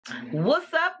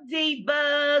What's up,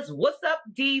 divas? What's up,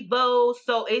 divos?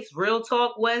 So it's Real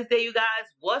Talk Wednesday, you guys.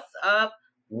 What's up?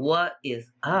 What is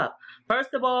up?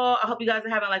 First of all, I hope you guys are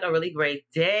having like a really great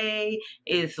day.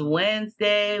 It's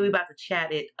Wednesday. We're about to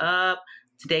chat it up.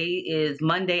 Today is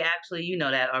Monday, actually. You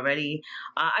know that already.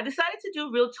 I decided to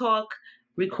do Real Talk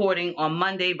recording on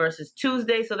Monday versus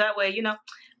Tuesday. So that way, you know,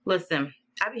 listen,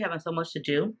 I be having so much to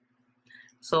do.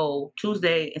 So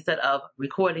Tuesday, instead of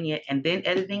recording it and then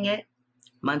editing it,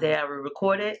 Monday I will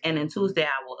record it, and then Tuesday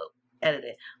I will edit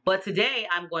it. But today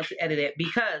I'm going to edit it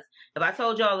because if I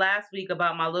told y'all last week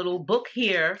about my little book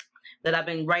here that I've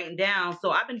been writing down,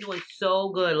 so I've been doing so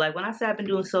good. Like when I say I've been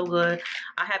doing so good,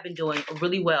 I have been doing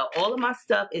really well. All of my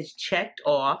stuff is checked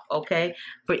off, okay,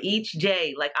 for each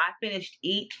day. Like I finished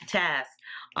each task.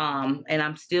 And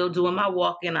I'm still doing my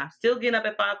walking. I'm still getting up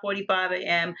at 5:45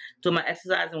 a.m. doing my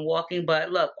exercise and walking.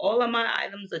 But look, all of my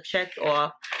items are checked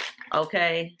off.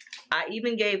 Okay. I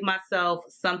even gave myself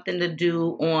something to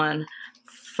do on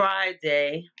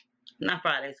Saturday,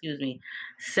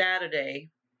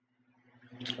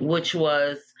 which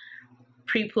was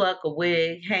pre-pluck a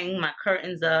wig, hang my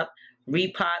curtains up,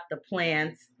 repot the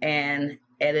plants, and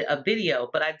edit a video.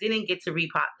 But I didn't get to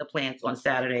repot the plants on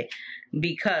Saturday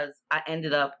because I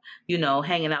ended up, you know,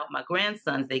 hanging out with my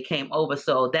grandsons. They came over,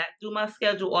 so that threw my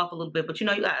schedule off a little bit. But you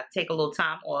know, you gotta take a little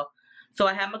time off. So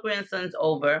I had my grandsons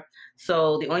over.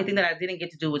 So the only thing that I didn't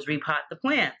get to do was repot the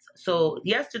plants. So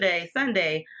yesterday,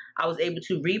 Sunday, I was able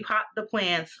to repot the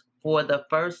plants for the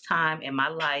first time in my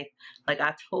life. Like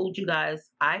I told you guys,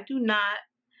 I do not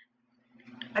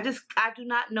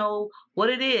know what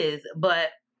it is, but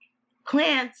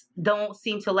plants don't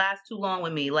seem to last too long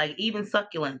with me, like even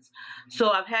succulents.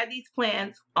 So I've had these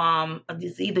plants,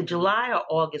 it's either July or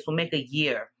August, will make a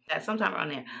year. Sometime around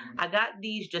there. I got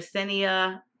these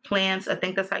Yasenia plants, I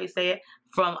think that's how you say it,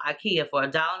 from IKEA for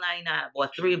 $1.99. I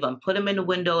bought 3 of them, put them in the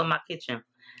window in my kitchen.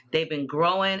 They've been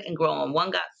growing and growing.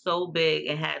 One got so big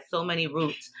and had so many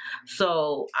roots.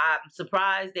 So I'm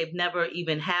surprised they've never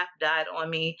even half died on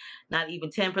me. Not even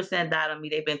 10% died on me.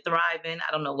 They've been thriving.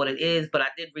 I don't know what it is, but I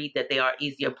did read that they are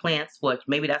easier plants, which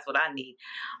maybe that's what I need.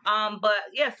 But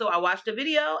yeah, so I watched the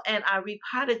video and I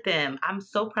repotted them. I'm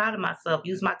so proud of myself.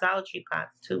 Use my Dollar Tree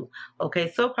pots too.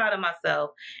 Okay, so proud of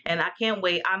myself. And I can't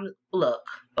wait. Look,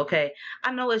 okay,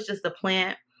 I know it's just a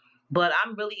plant, but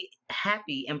I'm really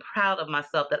happy and proud of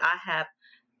myself that I have,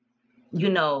 you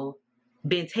know,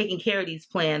 been taking care of these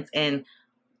plants and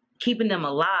keeping them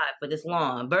alive for this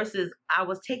long versus I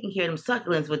was taking care of them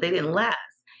succulents, but they didn't last.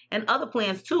 And other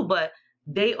plants too, but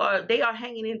they are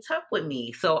hanging in tough with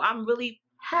me. So I'm really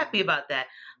happy about that.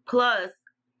 Plus,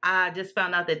 I just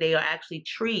found out that they are actually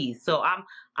trees. So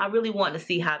I really want to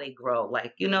see how they grow.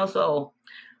 Like, you know, so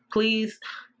please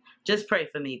just pray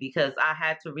for me because I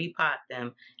had to repot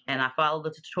them and I followed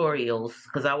the tutorials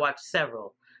because I watched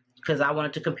several because I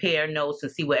wanted to compare notes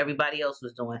and see what everybody else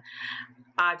was doing.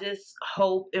 I just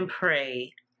hope and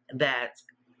pray that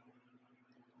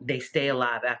they stay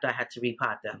alive after I had to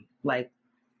repot them. Like,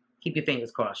 keep your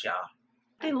fingers crossed, y'all.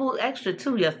 I did a little extra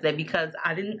too yesterday because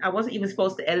I wasn't even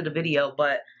supposed to edit a video,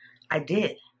 but I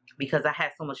did because I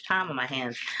had so much time on my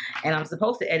hands. And I'm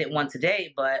supposed to edit one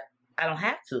today, but I don't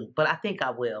have to, but I think I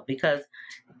will because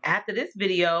after this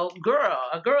video, a girl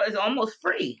is almost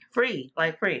free.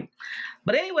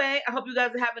 But anyway, I hope you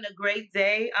guys are having a great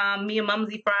day. Me and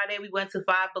Mumsy Friday, we went to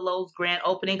Five Below's grand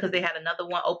opening because they had another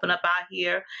one open up out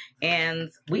here, and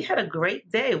we had a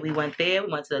great day. We went there,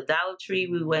 we went to the Dollar Tree,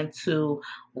 we went to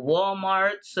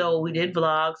Walmart, so we did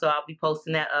vlogs, so I'll be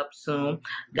posting that up soon.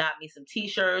 Got me some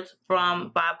t-shirts from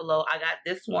Five Below. I got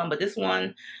this one, but this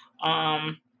one,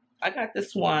 I got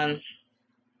this one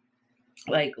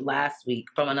like last week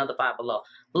from another Five Below.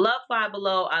 Love Five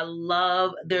Below. I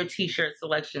love their t-shirt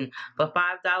selection. For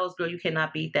 $5, girl, you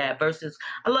cannot beat that. Versus,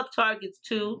 I love Target's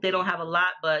too. They don't have a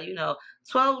lot, but you know,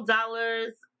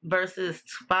 $12 versus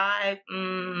 $5.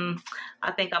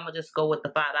 I think I'm gonna just go with the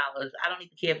 $5. I don't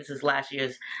even care if this is last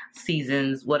year's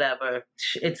seasons, whatever.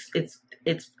 It's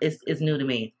new to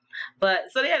me. But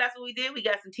so yeah, that's what we did. We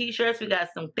got some t-shirts, we got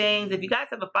some things. If you guys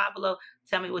have a Five Below,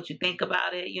 tell me what you think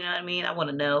about it. You know what I mean? I want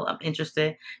to know. I'm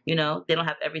interested. You know, they don't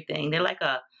have everything. They're like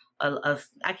I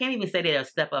can't even say they're a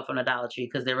step up from the Dollar Tree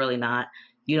because they're really not.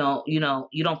 You don't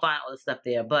find all the stuff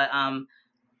there. But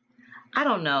I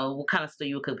don't know what kind of store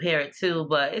you would compare it to,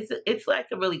 but it's like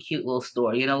a really cute little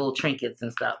store, you know, little trinkets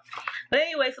and stuff. But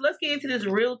anyway, so let's get into this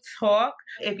real talk.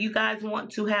 If you guys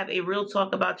want to have a real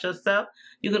talk about yourself,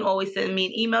 you can always send me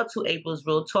an email to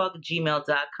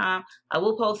aprilsrealtalk@gmail.com. I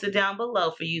will post it down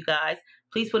below for you guys.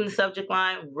 please put in the subject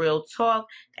line real talk.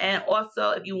 And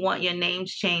also, if you want your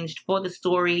names changed for the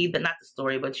story, but not the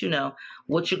story, but you know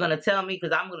what you're going to tell me,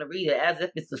 because I'm going to read it as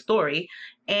if it's the story.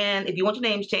 And if you want your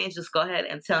names changed, just go ahead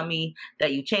and tell me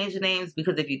that you changed the names,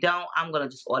 because if you don't, I'm going to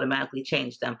just automatically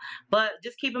change them. But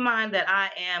just keep in mind that I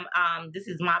am, this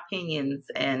is my opinions,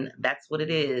 and that's what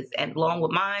it is. And along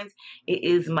with mine, it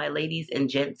is my ladies and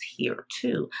gents here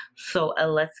too. So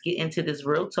let's get into this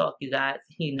real talk, you guys.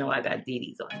 You know I got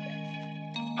DDs on there.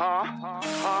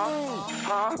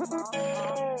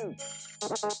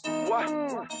 What?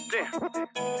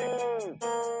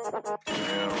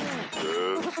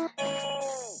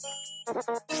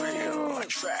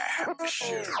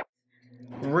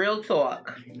 Real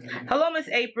talk. Hello, Miss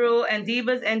April and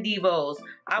Divas and Devos.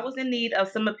 I was in need of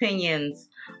some opinions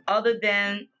other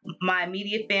than my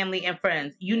immediate family and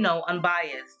friends. You know,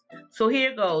 unbiased. So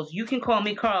here goes. You can call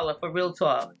me Carla for real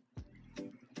talk.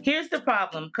 Here's the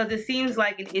problem, because it seems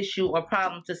like an issue or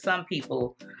problem to some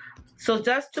people. So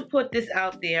just to put this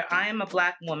out there, I am a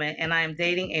black woman and I am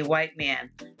dating a white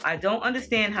man. I don't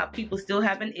understand how people still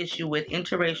have an issue with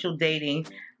interracial dating,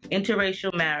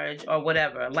 interracial marriage, or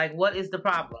whatever. Like, what is the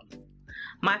problem?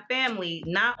 My family,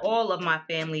 not all of my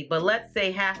family, but let's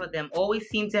say half of them, always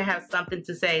seem to have something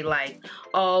to say like,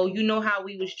 oh, you know how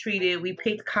we was treated, we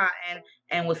picked cotton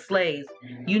and was slaves.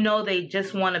 You know they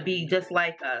just want to be just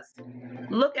like us.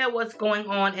 Look at what's going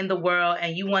on in the world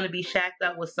and you want to be shacked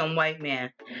up with some white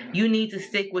man. You need to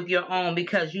stick with your own,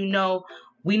 because you know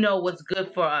we know what's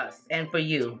good for us and for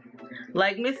you.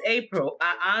 Like Miss April,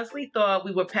 I honestly thought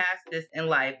we were past this in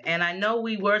life, and I know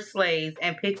we were slaves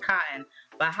and picked cotton,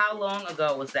 but how long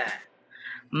ago was that?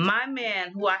 My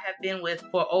man, who I have been with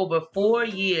for over 4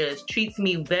 years, treats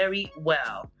me very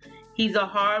well. He's a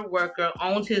hard worker,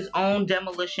 owns his own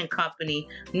demolition company,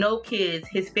 no kids.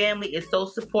 His family is so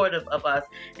supportive of us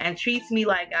and treats me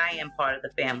like I am part of the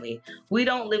family. We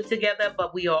don't live together,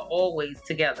 but we are always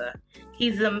together.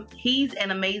 He's an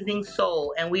amazing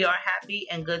soul, and we are happy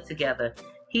and good together.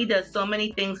 He does so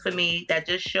many things for me that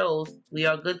just shows we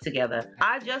are good together.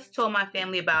 I just told my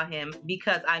family about him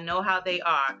because I know how they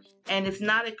are, and it's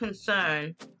not a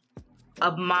concern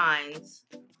of mine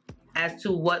as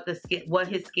to what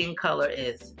his skin color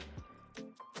is.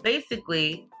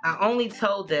 Basically, I only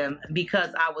told them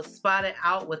because I was spotted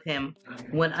out with him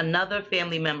when another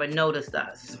family member noticed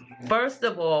us. First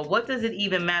of all, what does it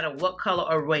even matter what color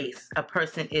or race a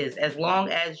person is, as long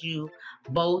as you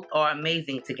both are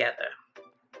amazing together?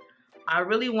 I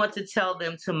really want to tell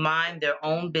them to mind their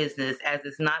own business, as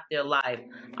it's not their life.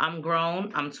 I'm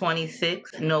grown, I'm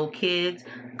 26, no kids,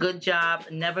 good job,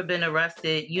 never been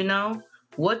arrested, you know?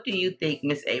 What do you think,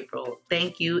 Miss April?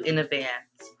 Thank you in advance,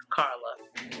 Carla.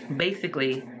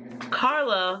 Basically,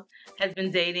 Carla has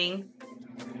been dating,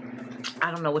 I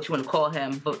don't know what you want to call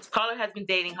him, but Carla has been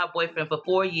dating her boyfriend for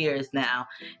 4 years now,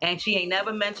 and she ain't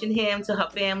never mentioned him to her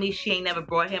family. She ain't never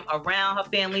brought him around her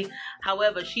family.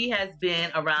 However, she has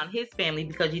been around his family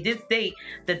because she did state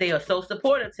that they are so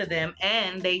supportive to them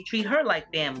and they treat her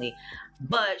like family.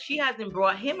 But she hasn't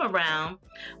brought him around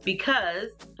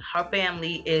because her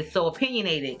family is so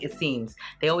opinionated, it seems.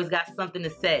 They always got something to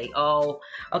say. Oh,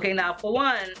 okay, now for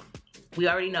one, we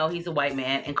already know he's a white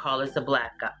man and Carla's a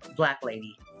black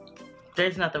lady.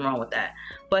 There's nothing wrong with that.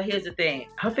 But here's the thing.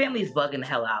 Her family's bugging the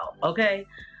hell out, okay?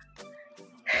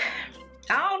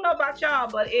 I don't know about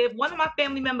y'all, but if one of my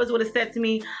family members would have said to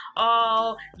me,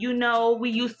 oh, you know,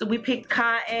 we picked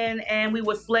cotton and we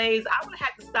were slaves, I would have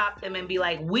had to stop them and be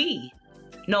like, we,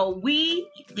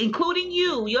 including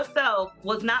you, yourself,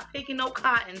 was not picking no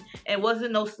cotton and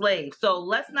wasn't no slave. So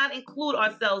let's not include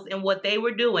ourselves in what they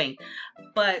were doing.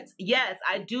 But yes,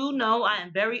 I do know, I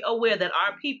am very aware that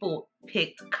our people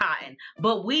picked cotton,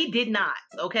 but we did not,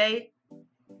 okay?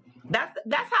 That's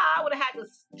how I would have had to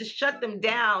just shut them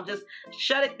down, just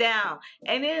shut it down.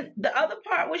 And then the other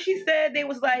part where she said, they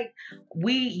was like,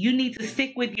 you need to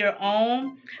stick with your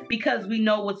own because we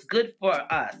know what's good for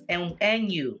us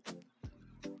and you.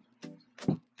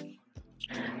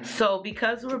 So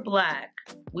because we're black,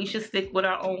 we should stick with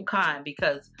our own kind,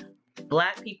 because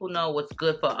black people know what's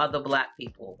good for other black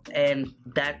people, and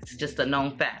that's just a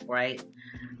known fact, right?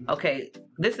 Okay,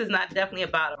 this is not definitely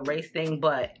about a race thing,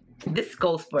 but this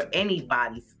goes for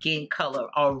anybody's skin color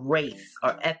or race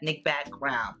or ethnic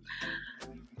background.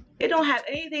 It don't have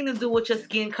anything to do with your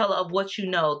skin color of what you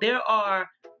know.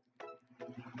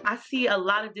 I see a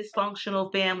lot of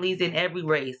dysfunctional families in every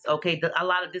race, okay? A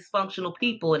lot of dysfunctional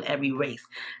people in every race.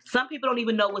 Some people don't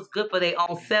even know what's good for their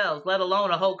own selves, let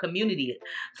alone a whole community.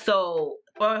 So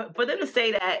for them to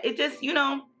say that, it just, you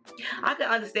know, I can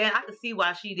understand. I can see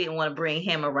why she didn't want to bring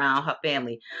him around her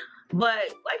family.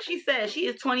 But like she said, she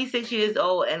is 26 years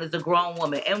old and is a grown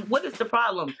woman. And what is the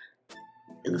problem?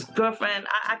 Girlfriend,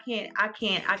 I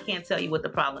can't tell you what the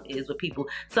problem is with people.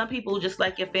 Some people, just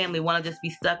like your family, want to just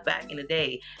be stuck back in the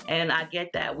day, and I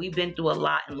get that. We've been through a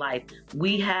lot in life.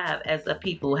 We have, as a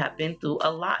people, have been through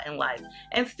a lot in life,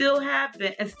 and still have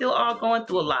been, and still are going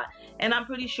through a lot. And I'm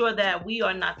pretty sure that we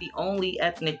are not the only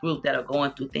ethnic group that are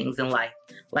going through things in life.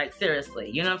 Like, seriously,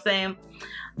 you know what I'm saying?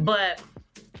 But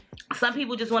some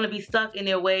people just want to be stuck in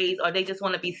their ways, or they just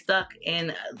want to be stuck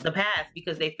in the past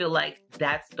because they feel like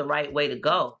that's the right way to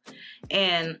go.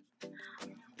 And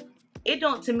it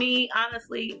don't, to me,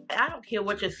 honestly, I don't care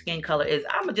what your skin color is.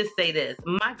 I'm going to just say this.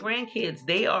 My grandkids,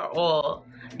 they are all,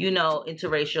 you know,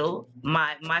 interracial.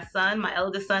 My son, my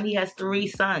eldest son, he has 3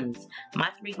 sons. My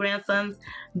 3 grandsons,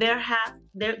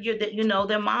 you know,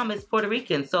 their mom is Puerto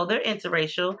Rican, so they're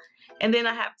interracial. And then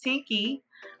I have Tinky,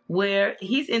 where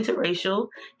he's interracial.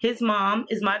 His mom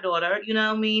is my daughter, you know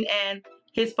what I mean? And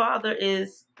his father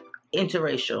is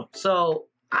interracial. So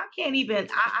I can't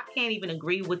even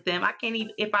agree with them. I can't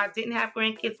even, if I didn't have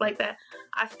grandkids like that,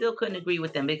 I still couldn't agree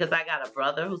with them because I got a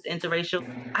brother who's interracial.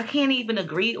 I can't even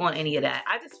agree on any of that.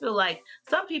 I just feel like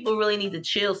some people really need to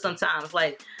chill sometimes.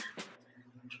 Like,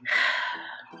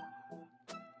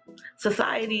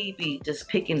 society be just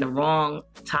picking the wrong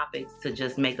topics to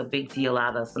just make a big deal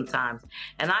out of sometimes.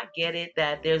 And I get it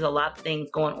that there's a lot of things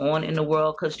going on in the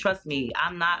world, because trust me,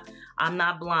 I'm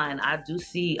not blind. I do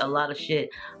see a lot of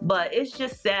shit. But it's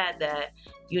just sad that,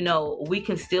 you know, we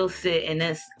can still sit in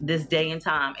this day and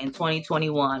time in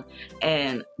 2021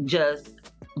 and just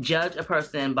judge a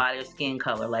person by their skin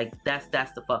color. Like, that's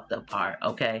the fucked up part,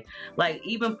 okay? Like,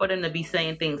 even for them to be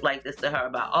saying things like this to her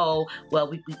about, oh, well,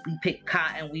 we picked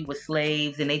cotton, we were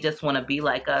slaves, and they just want to be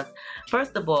like us.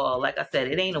 First of all, like I said,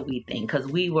 it ain't a we thing, because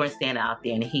we weren't standing out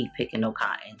there in the heat picking no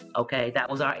cotton, okay? That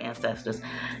was our ancestors.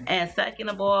 And second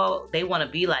of all, they want to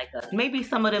be like us. Maybe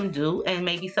some of them do, and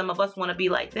maybe some of us want to be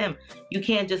like them. You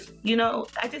can't just, you know,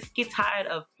 I just get tired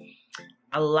of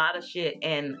a lot of shit,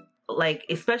 and like,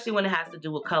 especially when it has to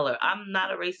do with color. I'm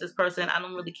not a racist person. I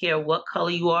don't really care what color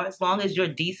you are. As long as you're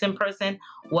a decent person,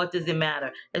 what does it matter?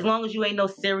 As long as you ain't no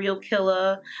serial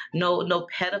killer, no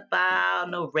pedophile,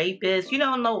 no rapist, you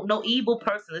know, no evil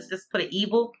person. Let's just put it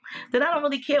evil. Then I don't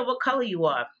really care what color you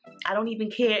are. I don't even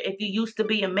care if you used to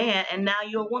be a man and now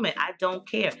you're a woman. I don't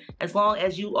care. As long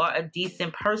as you are a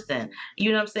decent person.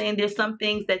 You know what I'm saying? There's some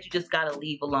things that you just gotta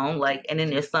leave alone. Like, and then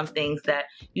there's some things that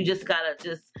you just gotta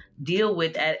just deal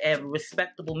with at a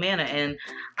respectable manner. And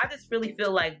I just really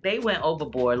feel like they went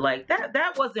overboard. Like,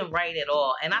 that wasn't right at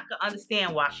all. And I could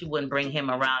understand why she wouldn't bring him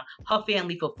around her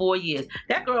family for 4 years.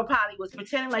 That girl probably was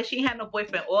pretending like she had no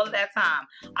boyfriend all of that time.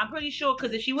 I'm pretty sure,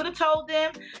 because if she would have told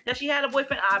them that she had a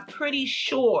boyfriend, I'm pretty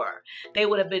sure they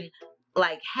would have been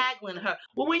like haggling her.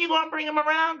 Well, when you gonna bring him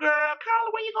around, girl?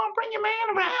 Carla, when you gonna bring your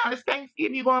man around? It's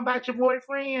Thanksgiving, you going about your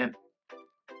boyfriend?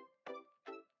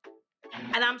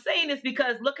 And I'm saying this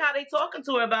because look how they talking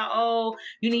to her about, oh,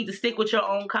 you need to stick with your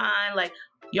own kind. Like,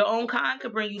 your own kind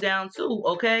could bring you down too,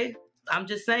 okay? I'm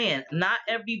just saying, not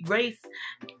every race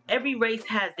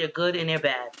has their good and their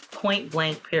bad. Point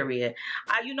blank, period.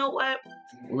 You know what?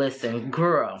 Listen,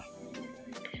 girl.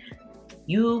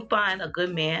 You find a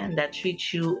good man that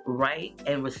treats you right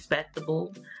and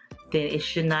respectable, then it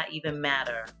should not even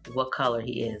matter what color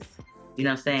he is. You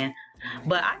know what I'm saying?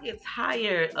 But I get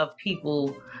tired of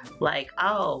people like,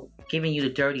 oh, giving you the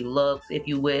dirty looks if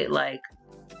you with like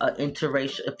an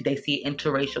interracial, if they see an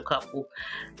interracial couple.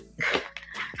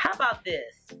 How about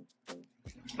this?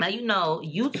 Now, you know,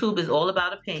 YouTube is all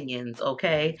about opinions,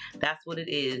 okay? That's what it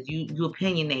is. You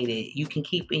opinionated. You can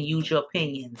keep and use your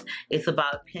opinions. It's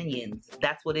about opinions.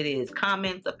 That's what it is.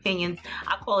 Comments, opinions.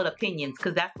 I call it opinions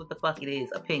because that's what the fuck it is,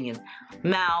 opinions.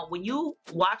 Now, when you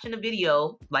watching a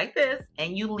video like this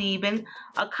and you leaving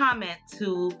a comment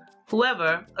to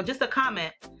whoever, or just a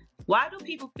comment, why do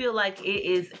people feel like it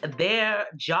is their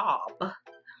job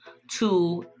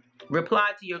to reply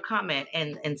to your comment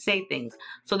and say things?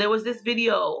 So there was this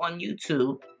video on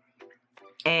YouTube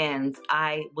and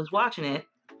I was watching it.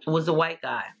 It was a white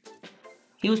guy.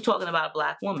 He was talking about a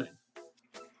black woman.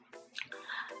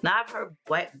 Now, I've heard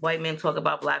white men talk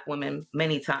about black women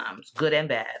many times, good and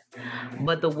bad.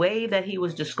 But the way that he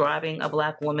was describing a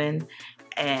black woman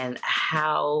and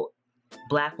how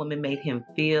black women made him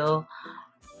feel,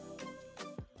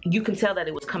 you can tell that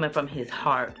it was coming from his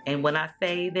heart. And when I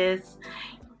say this,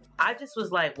 I just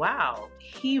was like, wow,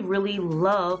 he really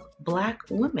loved black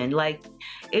women. Like,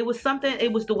 it was something,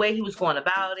 it was the way he was going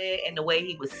about it and the way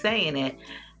he was saying it.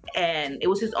 And it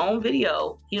was his own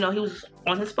video. You know, he was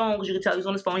on his phone, because you could tell he was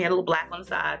on his phone. He had a little black on the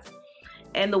sides.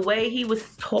 And the way he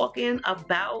was talking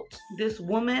about this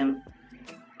woman,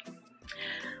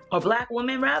 or black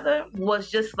woman rather, was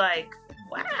just like,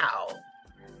 wow.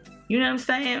 You know what I'm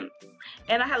saying?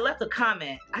 And I had left a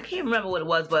comment. I can't remember what it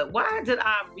was, but why did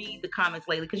I read the comments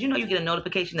lately? Because you know you get a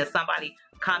notification that somebody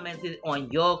commented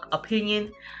on your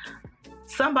opinion.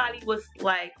 Somebody was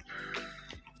like,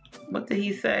 what did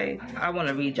he say? I want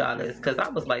to read y'all this because I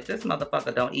was like, this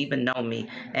motherfucker don't even know me.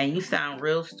 And you sound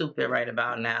real stupid right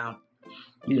about now.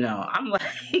 You know, I'm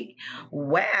like,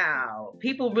 wow.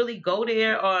 People really go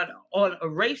there on a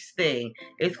race thing.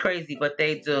 It's crazy, but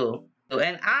they do.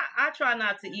 And I try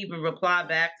not to even reply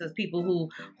back to people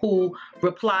who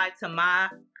reply to my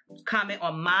comment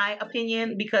on my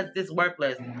opinion because it's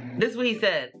worthless. This is what he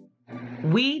said.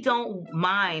 We don't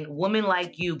mind women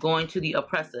like you going to the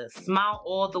oppressor. Smile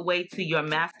all the way to your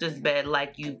master's bed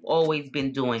like you've always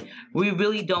been doing. We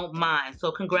really don't mind.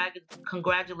 So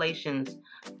congratulations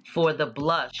for the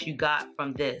blush you got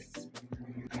from this.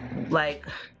 Like,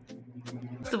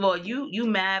 first of all, you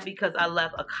mad because I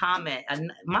left a comment.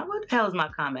 What the hell is my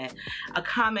comment? A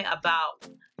comment about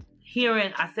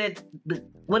hearing, I said,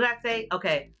 what did I say?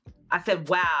 Okay. I said,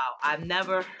 wow, I've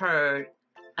never heard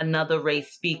another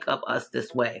race speak of us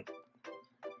this way.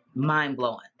 Mind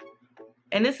blowing.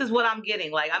 And this is what I'm getting.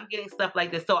 Like, I'm getting stuff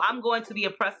like this. So I'm going to the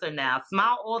oppressor now.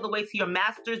 Smile all the way to your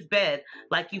master's bed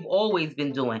like you've always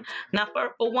been doing. Now,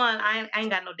 for one, I ain't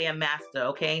got no damn master,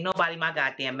 okay? Ain't nobody my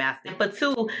goddamn master. But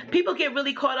two, people get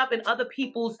really caught up in other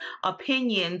people's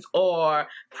opinions or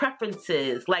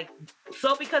preferences. Like,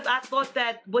 so because I thought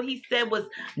that what he said was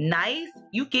nice,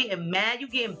 you getting mad, you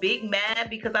getting big mad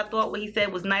because I thought what he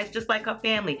said was nice, just like her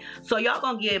family. So y'all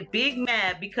gonna get big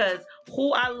mad because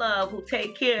who I love, who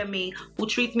take care of me, who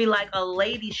treats me like a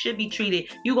lady should be treated,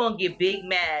 you gonna get big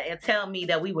mad and tell me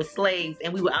that we were slaves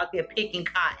and we were out there picking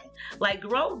cotton. Like,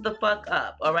 grow the fuck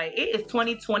up, all right? It is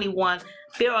 2021.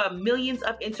 There are millions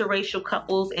of interracial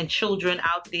couples and children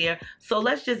out there. So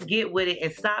let's just get with it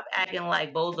and stop acting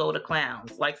like Bozo the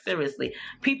Clowns. Like, seriously.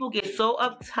 People get so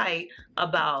uptight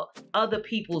about other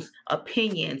people's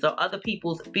opinions or other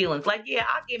people's feelings. Like, yeah,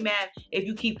 I get mad if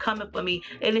you keep coming for me.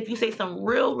 And if you say some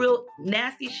real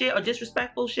nasty shit or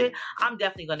disrespectful shit, I'm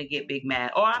definitely going to get big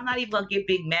mad. Or I'm not even going to get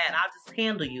big mad. I'll just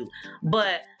handle you.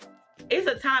 But it's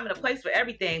a time and a place for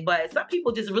everything, but some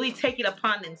people just really take it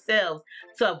upon themselves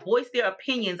to voice their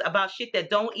opinions about shit that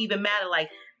don't even matter. Like,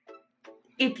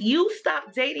 if you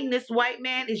stop dating this white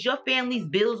man, is your family's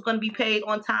bills going to be paid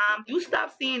on time? You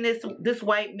stop seeing this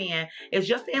white man, is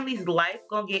your family's life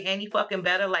going to get any fucking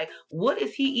better? Like, what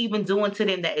is he even doing to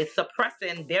them that is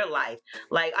suppressing their life?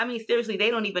 Like, I mean, seriously,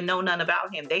 they don't even know nothing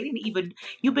about him. They didn't even,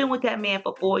 you've been with that man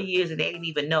for 4 years and they didn't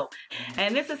even know.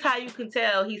 And this is how you can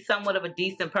tell he's somewhat of a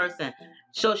decent person.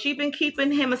 So she been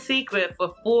keeping him a secret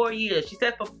for 4 years. She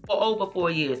said for over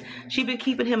 4 years. She been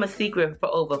keeping him a secret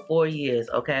for over 4 years,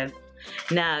 okay?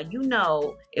 Now, you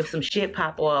know, if some shit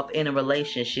pop off in a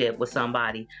relationship with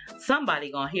somebody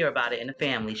gonna hear about it in the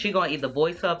family. She gonna either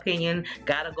voice her opinion,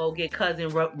 gotta go get cousin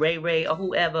Ray or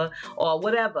whoever, or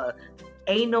whatever.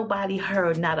 Ain't nobody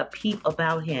heard not a peep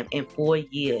about him in 4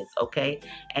 years, okay?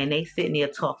 And they sitting there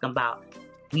talking about,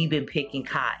 we've been picking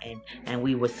cotton and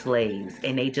we were slaves,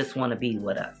 and they just want to be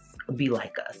with us, be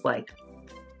like us. Like,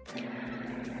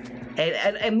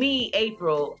 and me,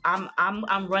 April,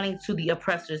 I'm running to the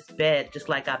oppressor's bed just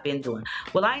like I've been doing.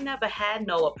 Well, I never had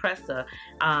no oppressor,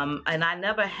 and I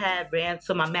never ran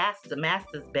to my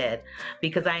master's bed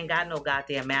because I ain't got no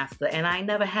goddamn master, and I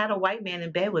never had a white man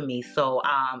in bed with me. So,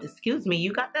 excuse me,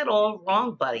 you got that all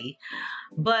wrong, buddy.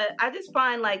 But I just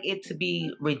find like it to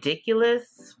be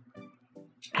ridiculous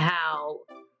how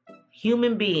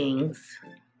human beings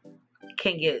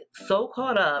can get so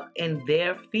caught up in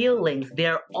their feelings,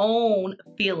 their own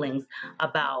feelings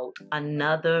about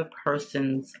another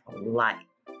person's life.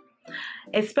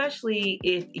 Especially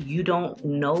if you don't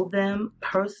know them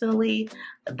personally,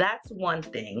 that's one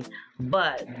thing.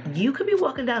 But you could be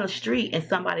walking down the street and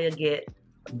somebody will get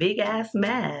big ass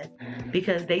mad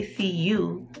because they see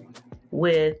you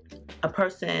with a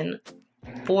person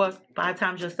 4 or 5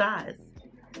 times your size.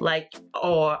 Like,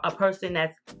 or a person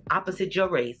that's opposite your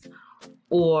race,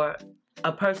 or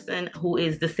a person who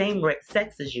is the same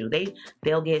sex as you.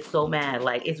 They'll get so mad.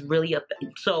 Like, it's really,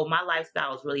 so my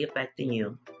lifestyle is really affecting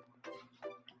you.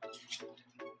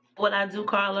 What I do,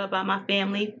 Carla, about my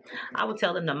family, I would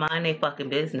tell them to mind their fucking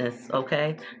business,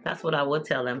 okay? That's what I would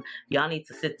tell them. Y'all need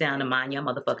to sit down and mind your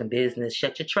motherfucking business.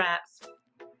 Shut your traps.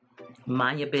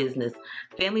 Mind your business.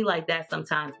 Family like that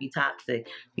sometimes be toxic,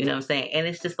 you know what I'm saying? And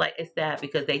it's just like, it's sad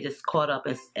because they just caught up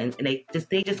and they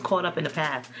just caught up in the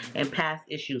past and past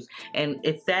issues. And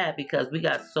it's sad because we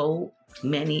got so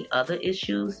many other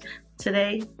issues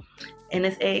today in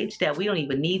this age that we don't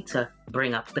even need to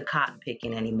bring up the cotton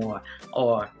picking anymore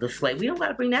or the slave. We don't got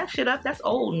to bring that shit up. That's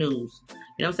old news. You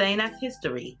know what I'm saying? That's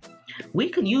history. We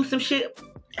could use some shit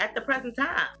at the present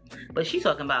time. But she's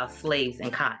talking about slaves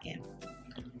and cotton.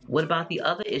 What about the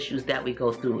other issues that we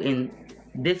go through in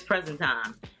this present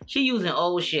time? She using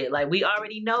old shit. Like, we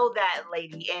already know that,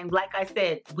 lady. And like I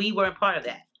said, we weren't part of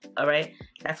that. All right?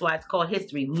 That's why it's called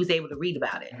history. We was able to read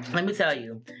about it. Let me tell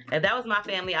you, if that was my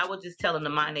family, I would just tell them to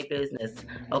mind their business.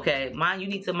 Okay? You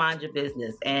need to mind your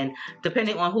business. And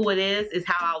depending on who it is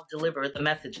how I'll deliver the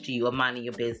message to you of minding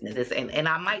your business. And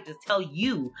I might just tell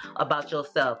you about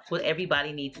yourself. What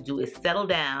everybody needs to do is settle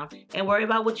down and worry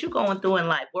about what you're going through in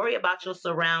life. Worry about your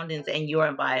surroundings and your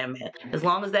environment. As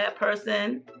long as that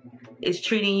person is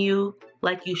treating you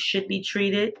like you should be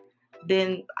treated,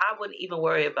 then I wouldn't even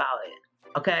worry about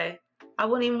it. Okay? I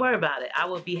wouldn't even worry about it. I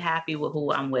would be happy with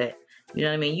who I'm with. You know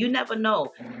what I mean? You never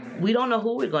know. We don't know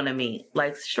who we're going to meet.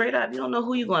 Like, straight up, you don't know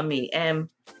who you're going to meet. And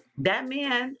that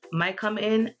man might come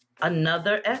in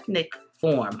another ethnic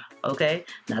form. Okay?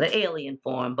 Not an alien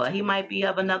form, but he might be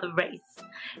of another race.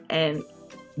 And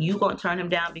you going to turn him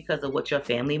down because of what your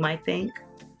family might think?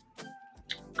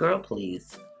 Girl,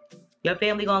 please. Your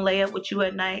family going to lay up with you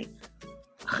at night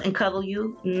and cuddle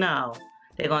you? No.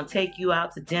 They're going to take you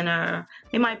out to dinner.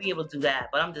 They might be able to do that,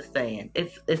 but I'm just saying,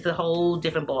 it's a whole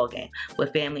different ballgame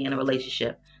with family and a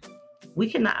relationship.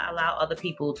 We cannot allow other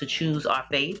people to choose our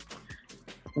fate.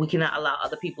 We cannot allow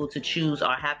other people to choose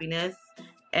our happiness.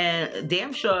 And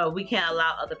damn sure we can't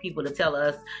allow other people to tell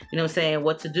us, you know what I'm saying,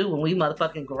 what to do when we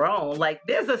motherfucking grown. Like,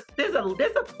 there's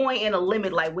a point and a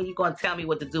limit, like, when you going to tell me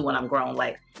what to do when I'm grown.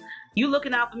 Like, you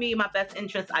looking out for me in my best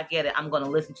interest, I get it. I'm going to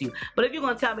listen to you. But if you're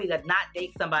going to tell me to not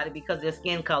date somebody because of their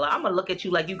skin color, I'm going to look at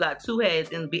you like you got two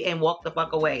heads and walk the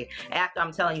fuck away after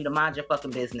I'm telling you to mind your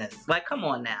fucking business. Like, come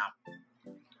on now.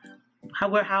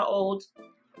 How old?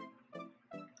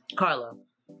 Carla,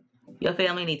 your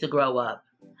family needs to grow up.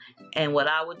 And what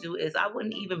I would do is I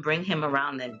wouldn't even bring him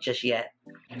around them just yet.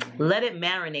 Let it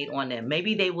marinate on them.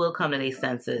 Maybe they will come to their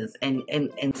senses and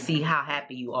see how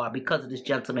happy you are because of this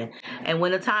gentleman. And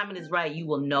when the timing is right, you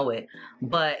will know it.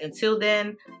 But until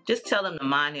then, just tell them to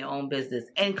mind their own business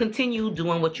and continue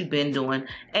doing what you've been doing.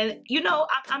 And, you know,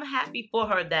 I'm happy for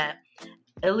her that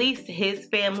at least his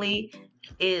family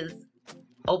is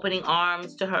opening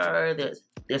arms to her.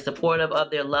 They're supportive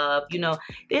of their love. You know,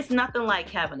 there's nothing like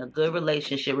having a good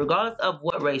relationship, regardless of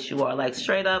what race you are. Like,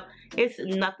 straight up, it's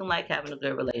nothing like having a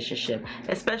good relationship.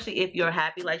 Especially if you're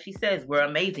happy, like she says, we're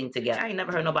amazing together. I ain't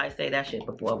never heard nobody say that shit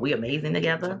before. We amazing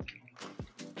together?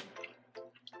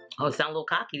 Oh, it sound a little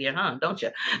cocky there, huh? Don't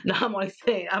you? No, I'm only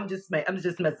saying, I'm just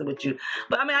messing with you.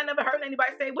 But I mean, I never heard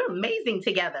anybody say we're amazing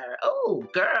together. Oh,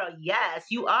 girl, yes,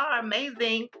 you are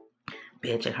amazing.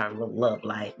 Bitch and her love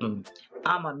life.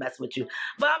 I'm gonna mess with you.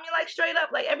 But I mean, like, straight up,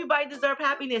 like, everybody deserves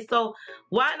happiness. So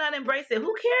why not embrace it?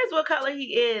 Who cares what color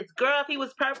he is? Girl, if he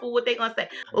was purple, what they gonna say?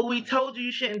 Oh, we told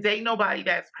you shouldn't date nobody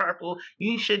that's purple.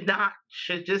 You should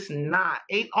just not.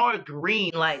 Or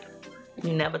green. Like,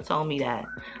 you never told me that.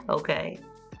 Okay?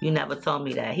 You never told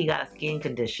me that. He got a skin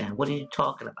condition. What are you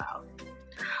talking about?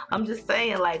 I'm just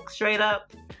saying, like, straight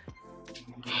up.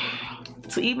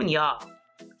 So even y'all,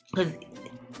 because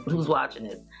who's watching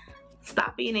this,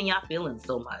 stop being in y'all feelings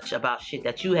so much about shit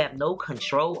that you have no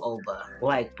control over.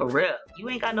 Like, for real, you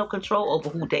ain't got no control over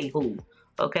who date who.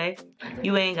 Okay,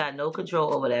 you ain't got no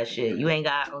control over that shit. You ain't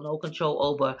got no control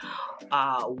over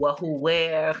what who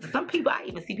wear. Some people, I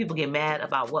even see people get mad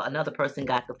about what another person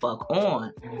got the fuck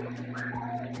on.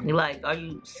 You're like, are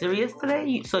you serious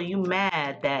today? So you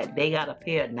mad that they got a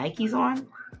pair of Nikes on?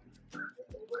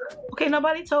 Okay,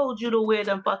 nobody told you to wear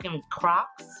them fucking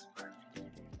Crocs.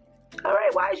 All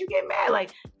right, why did you get mad?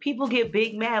 Like, people get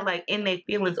big mad, like, in their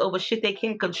feelings over shit they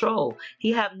can't control.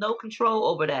 He have no control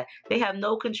over that. They have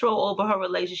no control over her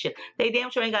relationship. They damn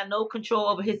sure ain't got no control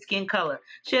over his skin color.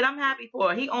 Shit, I'm happy for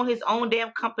her. He own his own damn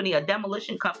company, a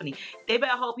demolition company. They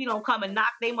better hope he don't come and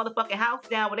knock their motherfucking house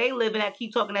down where they living at,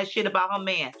 keep talking that shit about her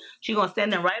man. She gonna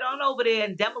send them right on over there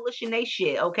and demolition they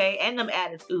shit, okay? And them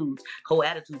attitudes. Whole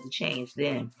attitudes will change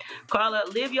then. Carla,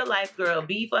 live your life, girl.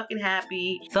 Be fucking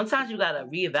happy. Sometimes you gotta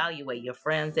reevaluate your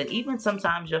friends and even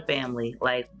sometimes your family.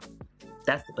 Like,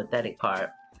 that's the pathetic part.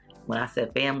 When I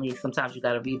said family, sometimes you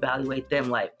got to reevaluate them.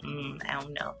 Like, I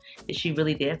don't know, is she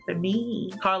really there for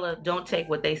me? Carla, don't take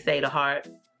what they say to heart.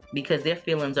 because their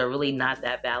feelings are really not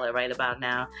that valid right about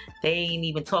now. They ain't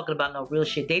even talking about no real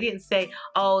shit. They didn't say,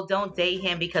 oh, don't date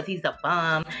him because he's a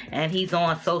bum and he's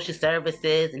on social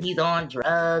services and he's on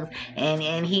drugs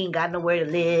and he ain't got nowhere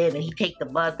to live and he take the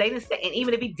bus. They didn't say, and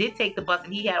even if he did take the bus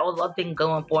and he had all the other things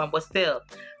going for him, but still,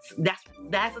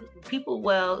 that's people.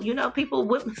 Well, you know,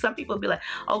 some people be like,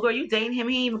 oh girl, you dating him,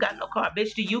 he ain't even got no car.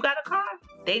 Bitch, do you got a car?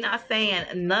 They not saying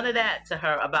none of that to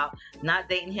her about not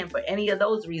dating him for any of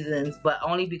those reasons, but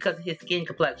only because of his skin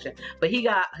complexion. But he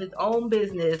got his own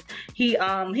business. He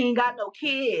ain't got no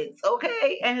kids,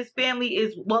 okay? And his family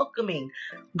is welcoming.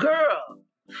 Girl,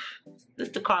 this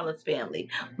is the Carlos family.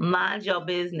 Mind your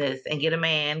business and get a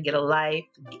man, get a life,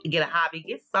 get a hobby,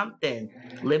 get something.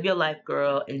 Live your life,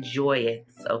 girl. Enjoy it,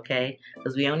 okay?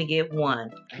 Because we only get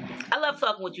one. I love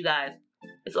talking with you guys.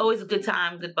 It's always a good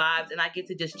time, good vibes, and I get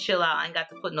to just chill out. I ain't got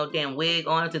to put no damn wig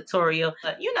on a tutorial.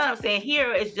 But you know what I'm saying?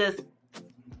 Here it's just,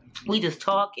 we just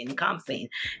talking and conversating.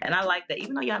 And I like that,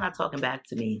 even though y'all not talking back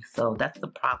to me. So that's the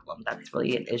problem. That's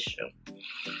really an issue.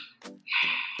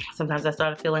 Sometimes I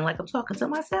started feeling like I'm talking to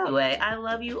myself. Anyway, I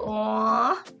love you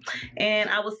all. And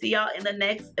I will see y'all in the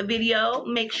next video.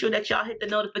 Make sure that y'all hit the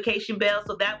notification bell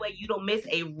so that way you don't miss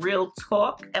a Real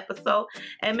Talk episode.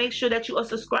 And make sure that you are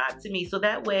subscribed to me so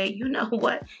that way, you know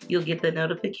what, you'll get the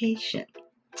notification.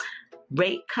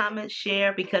 Rate, comment,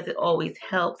 share because it always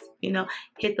helps. You know,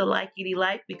 hit the like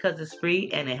because it's free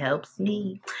and it helps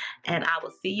me. And I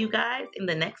will see you guys in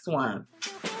the next one.